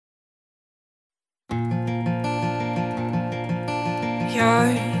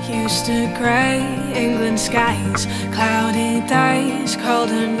You're used to grey England skies, cloudy days,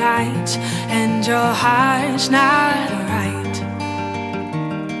 colder nights, and your heart's not right.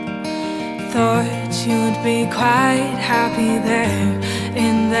 Thought you'd be quite happy there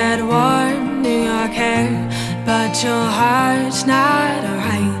in that warm New York air, but your heart's not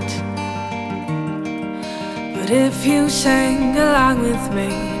right. But if you sang along with me,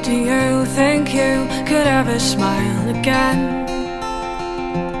 do you think you could ever smile again?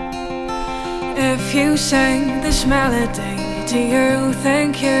 If you sang this melody, do you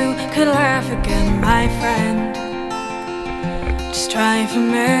think you could laugh again, my friend? Just try for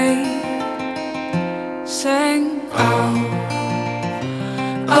me. Sing, oh,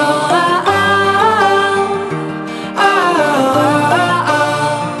 oh, oh, oh, oh,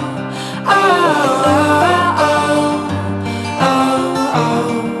 oh, oh, oh.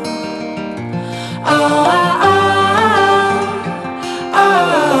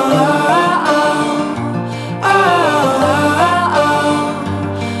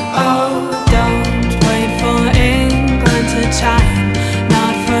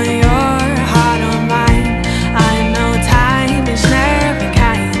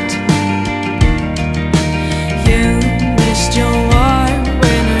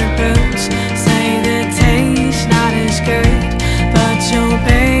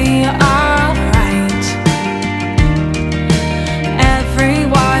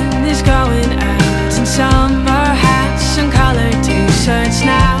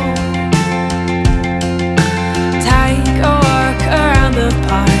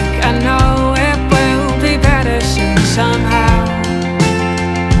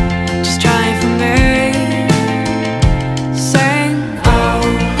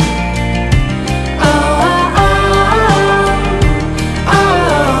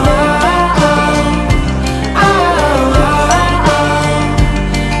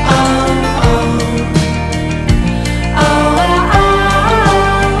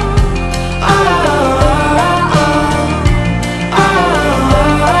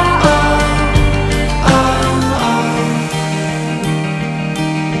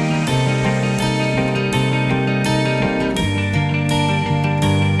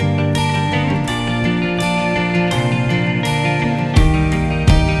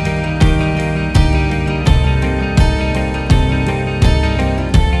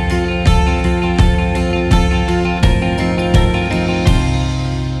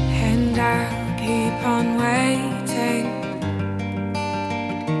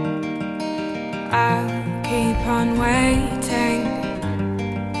 I'll keep on waiting.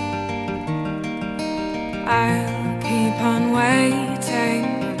 I'll keep on waiting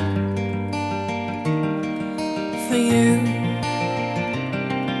for you.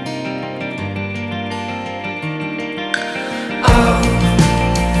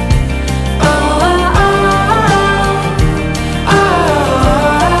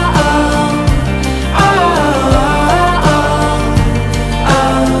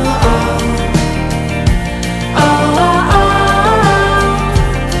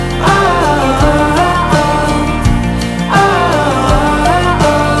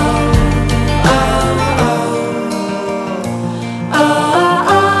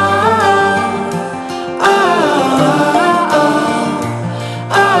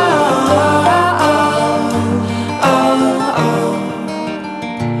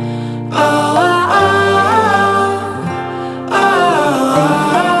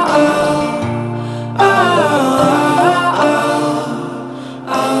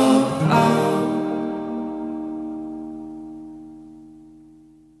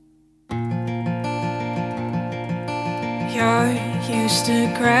 You're used to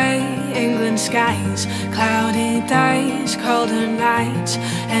grey England skies, cloudy days, colder nights,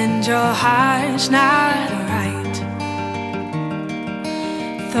 and your heart's not right.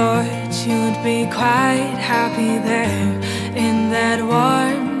 Thought you'd be quite happy there in that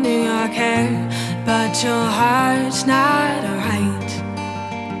warm New York air, but your heart's not right.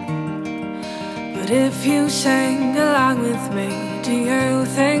 But if you sang along with me, do you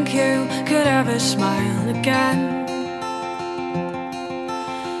think you could ever smile again?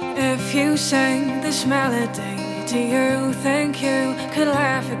 If you sang this melody, do you think you could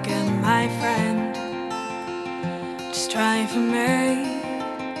laugh again, my friend? Just try for me.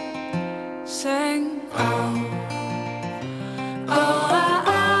 Sing, oh, oh, oh, oh.